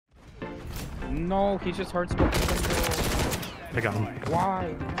No, he's just hard smoking. I got him.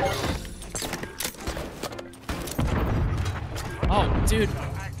 Why? Oh, dude.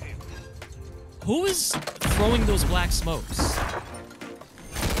 Who is throwing those black smokes? Is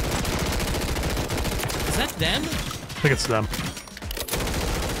that them? I think it's them.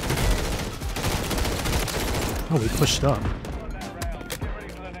 Oh, we pushed up.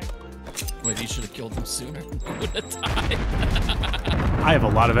 Wait, you should have killed them sooner. Would have died. I have a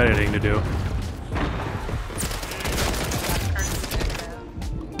lot of editing to do.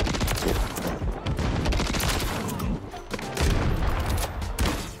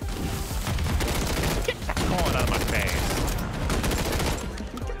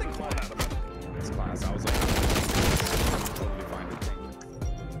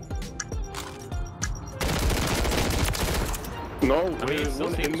 No, I mean, it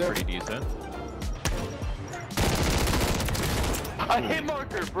still seems pretty decent. A hit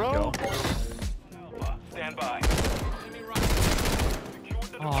marker, bro. Stand by.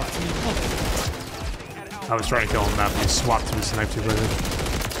 Oh, I was trying to kill him that, but he swapped to the snipe too quickly.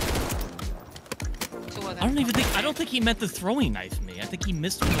 I don't think he meant the throwing knife me. I think he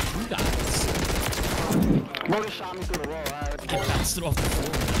missed one of the two guys. Shot me through the wall, right? He bounced it off the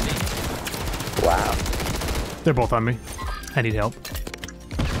floor. Wow. They're both on me. I need help.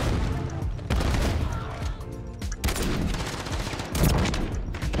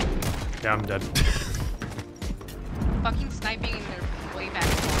 Yeah, I'm dead. Fucking sniping in their way back.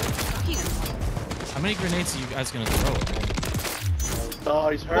 Fucking annoying. How many grenades are you guys gonna throw? Oh,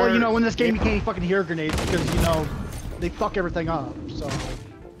 he's hurt. Well, you know, in this game you can't fucking hear grenades because, you know, they fuck everything up, so...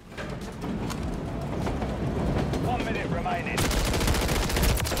 1 minute remaining.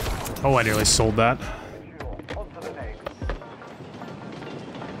 Oh, I nearly sold that.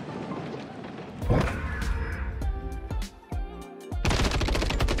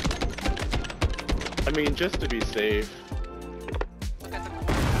 I mean, just to be safe.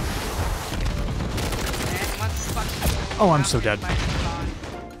 Oh, I'm so dead.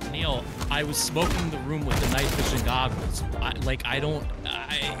 Neil, I was smoking the room with the night vision goggles. I don't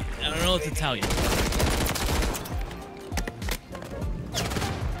know what to tell you.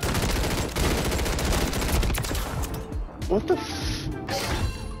 What the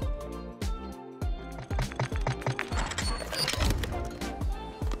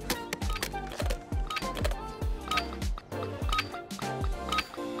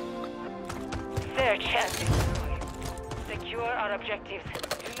Search and secure our objectives.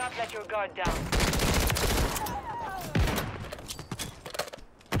 Do not let your guard down.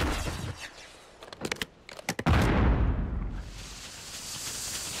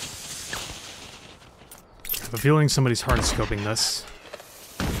 I have a feeling somebody's hard scoping this.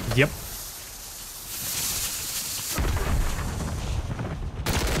 Yep.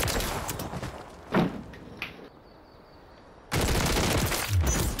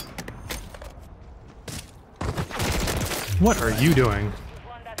 What are you doing?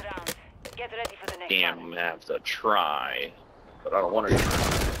 Damn, I'm gonna have to try. But I don't want to try.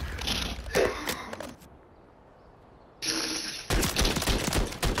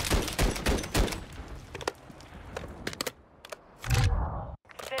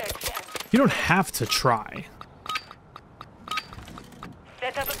 You don't have to try.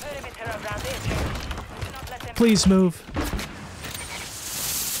 Set up a perimeter around the entrance. Do not let them Please move.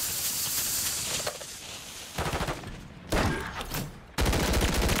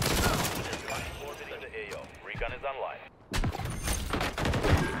 Recon is online.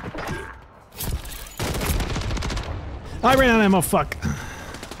 I ran out of ammo, fuck.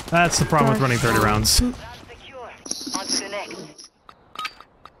 That's the problem with running 30 rounds. secure. On to the next.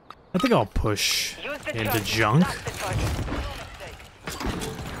 I think I'll push Use the into charge. junk. Stop the target. No mistake.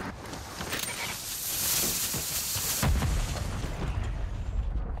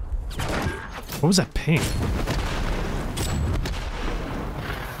 What was that ping?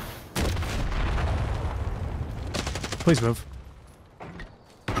 Please move.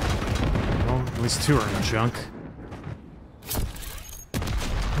 Well, at least two are in junk.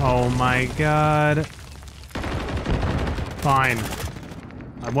 Oh my god. Fine.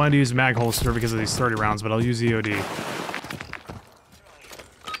 I wanted to use mag holster because of these 30 rounds, but I'll use EOD.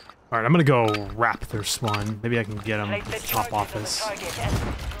 Alright, I'm gonna go wrap their spawn. Maybe I can get them at the top office.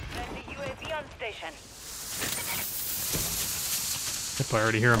 Yep, I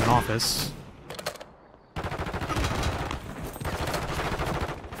already hear him in office.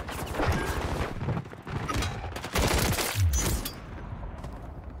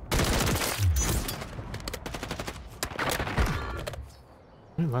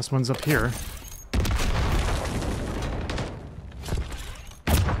 Last one's up here.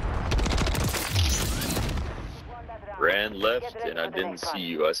 ran left and I didn't see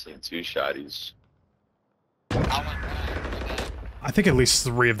you. I seen 2 shotties. I think at least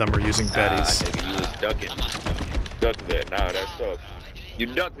 3 of them are using Betties. Nigga, you was ducking. Duck that. Nah, that's up. You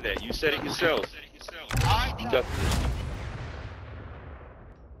ducked that. You said it yourself. You ducked it.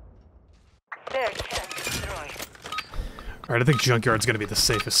 There, can destroy. Alright, I think Junkyard's gonna be the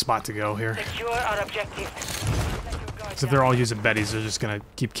safest spot to go here. Secure our objectives. Because if they're all using Betties, they're just gonna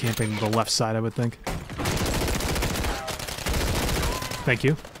keep camping the left side, I would think. Thank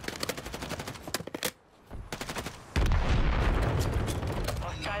you.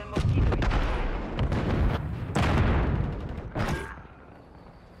 Hostile mosquito.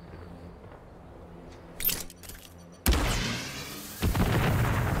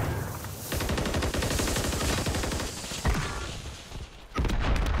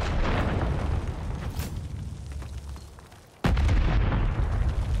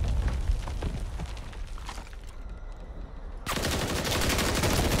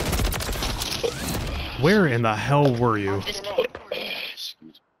 Where in the hell were you? Excuse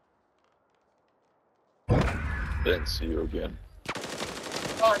me. Didn't see you again.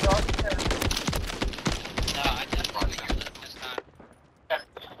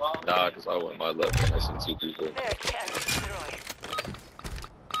 Nah, because I went my left and I seen 2 people. There, can destroy.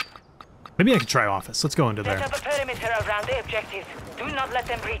 Maybe I could try office. Let's go into Set there. up a perimeter around the objectives. Do not let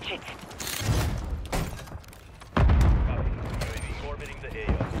them breach it. UAV orbiting the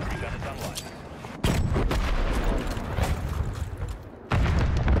AO. Recon is online.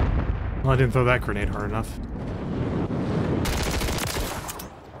 Well, I didn't throw that grenade hard enough.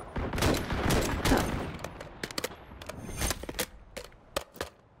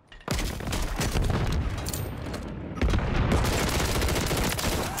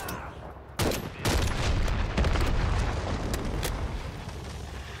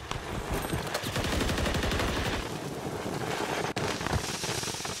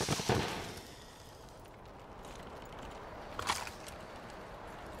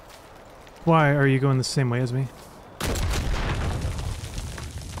 Why are you going the same way as me?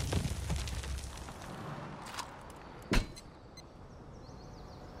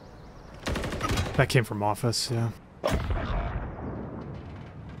 That came from office, yeah.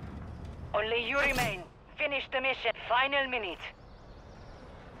 Only you remain. Finish the mission. Final minute.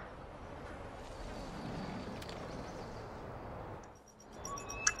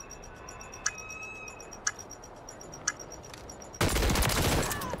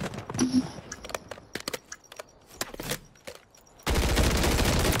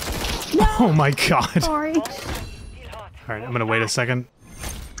 Oh my god. Sorry. Still hot. Alright, I'm gonna wait a second.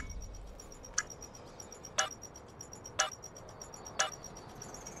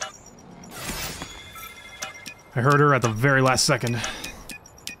 I heard her at the very last second.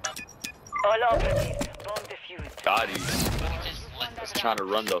 All operatives. Bomb defused. God, I was trying to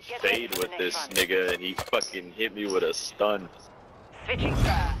run the fade with this nigga and he fucking hit me with a stun. Switching.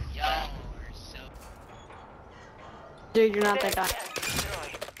 Dude, you're not that guy.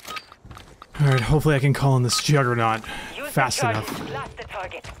 Alright, hopefully I can call in this juggernaut Use fast the enough. charges. Blast the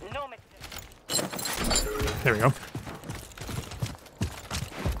target. No mistake. There we go.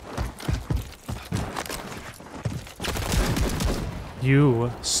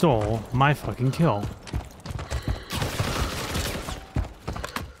 You stole my fucking kill.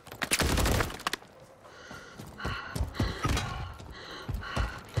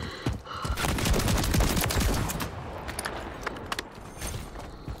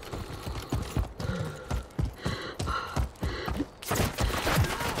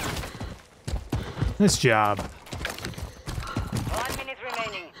 Nice job. 1 minute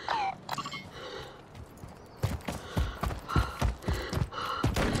remaining.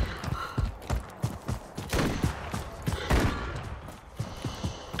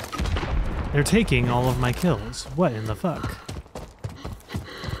 They're taking all of my kills. What in the fuck?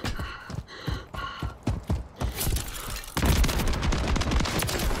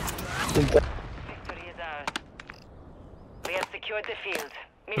 Victory is ours. We have secured the field.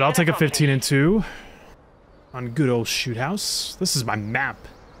 But I'll take a Mission 15 and 2 on good old Shoot House. This is my map.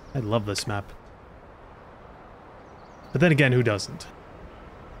 I love this map. But then again, who doesn't?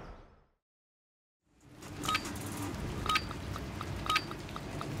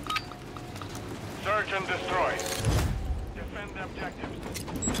 Search and destroy. Defend the objectives.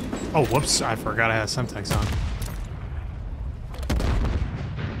 Oh, whoops. I forgot I had Semtex on.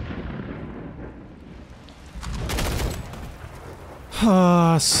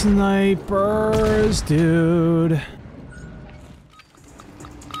 Ah, snipers, dude.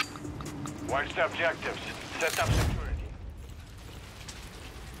 Watch the objectives. Set up security.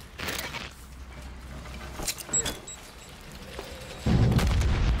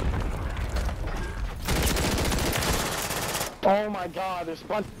 Oh my god, there's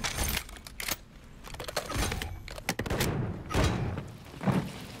one.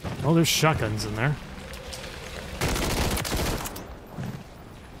 Oh, there's shotguns in there.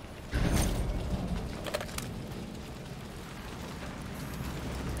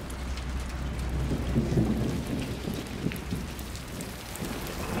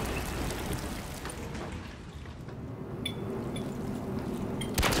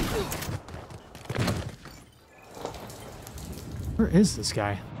 Where is this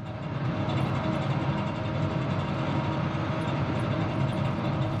guy?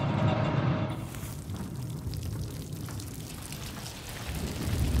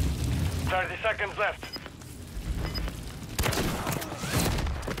 Seconds left.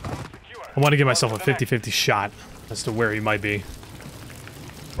 I want to give myself a 50-50 shot as to where he might be.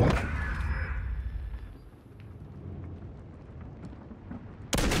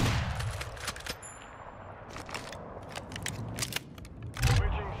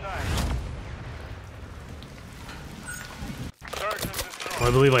 Well,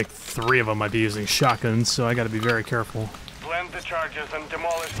 I believe like 3 of them might be using shotguns, so I got to be very careful. Blend the charges and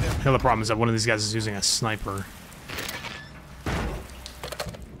demolish them. The other problem is that one of these guys is using a sniper.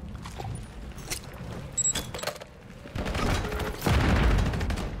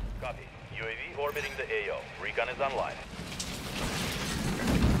 Copy. UAV orbiting the AO. Recon is online.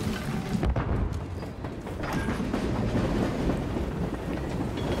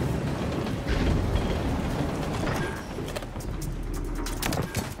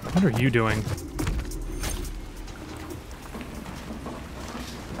 What are you doing?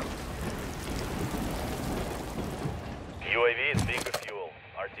 UAV is being refueled.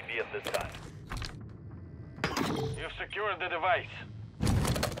 RTB at this time. You've secured the device.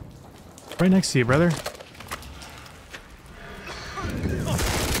 Right next to you, brother.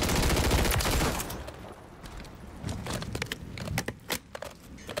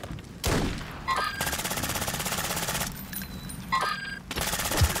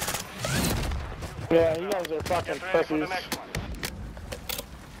 Yeah, you guys are fucking pussies.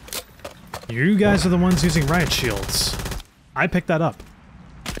 You guys are the ones using riot shields. I picked that up.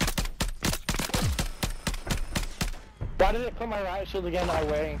 Why did it put my riot shield again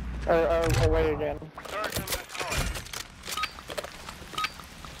away? Or away again?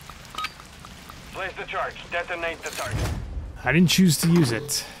 Place the charge. Detonate the target. I didn't choose to use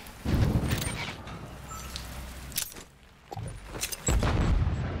it.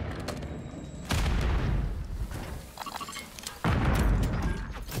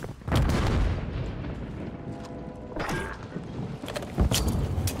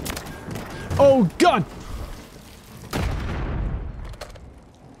 Oh, God!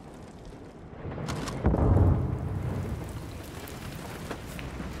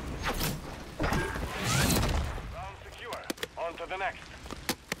 Round secure. On to the next.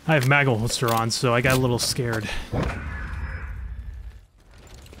 I have mag holster on, so I got a little scared.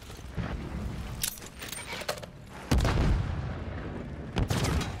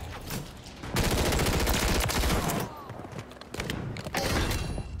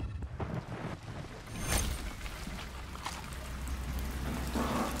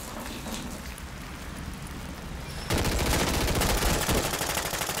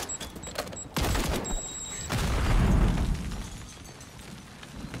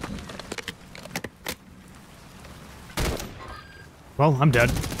 Well, I'm dead.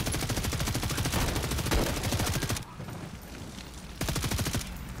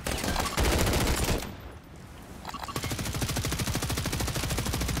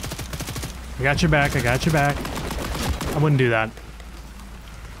 I got your back, I got your back. I wouldn't do that.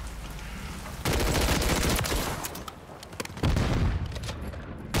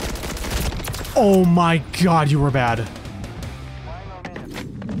 Oh my God, you were bad.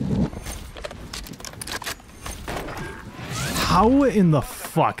 How in the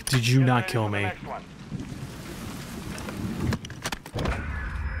fuck did you not kill me?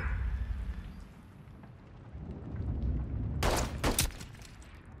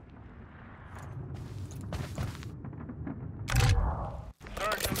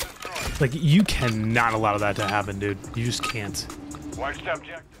 Like, you cannot allow that to happen, dude. You just can't. Watch the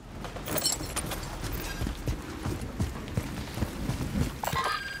objective.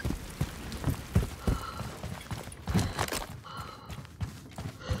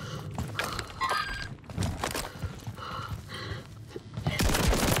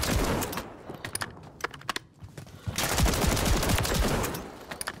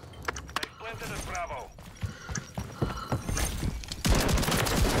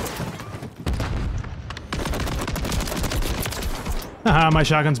 Haha, my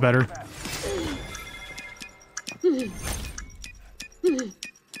shotgun's better.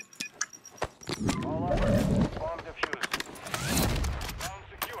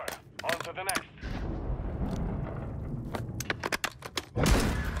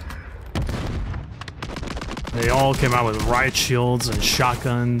 They all came out with riot shields and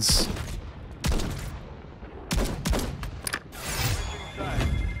shotguns.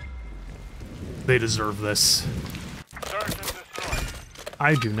 They deserve this.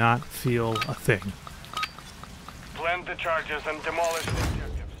 I do not feel a thing. Plant the charges and demolish the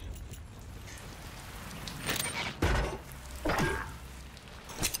objectives.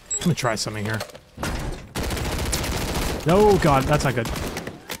 Let me try something here. No, God, that's not good.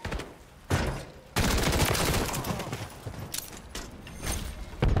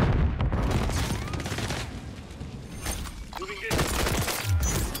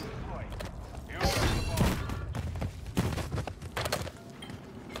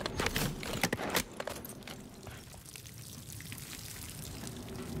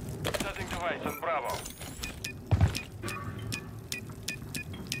 Setting device on Bravo.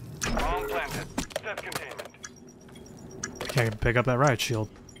 Bomb planted. Set containment. Can't pick up that riot shield.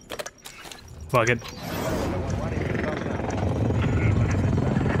 Fuck it.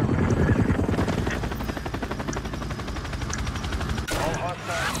 All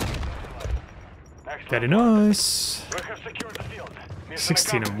hostiles. Very nice. We have secured the field.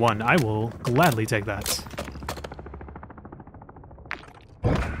 16 and 1. I will gladly take that.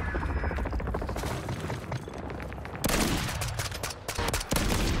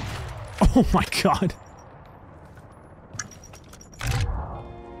 Oh my God.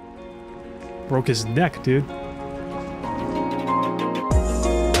 Broke his neck, dude.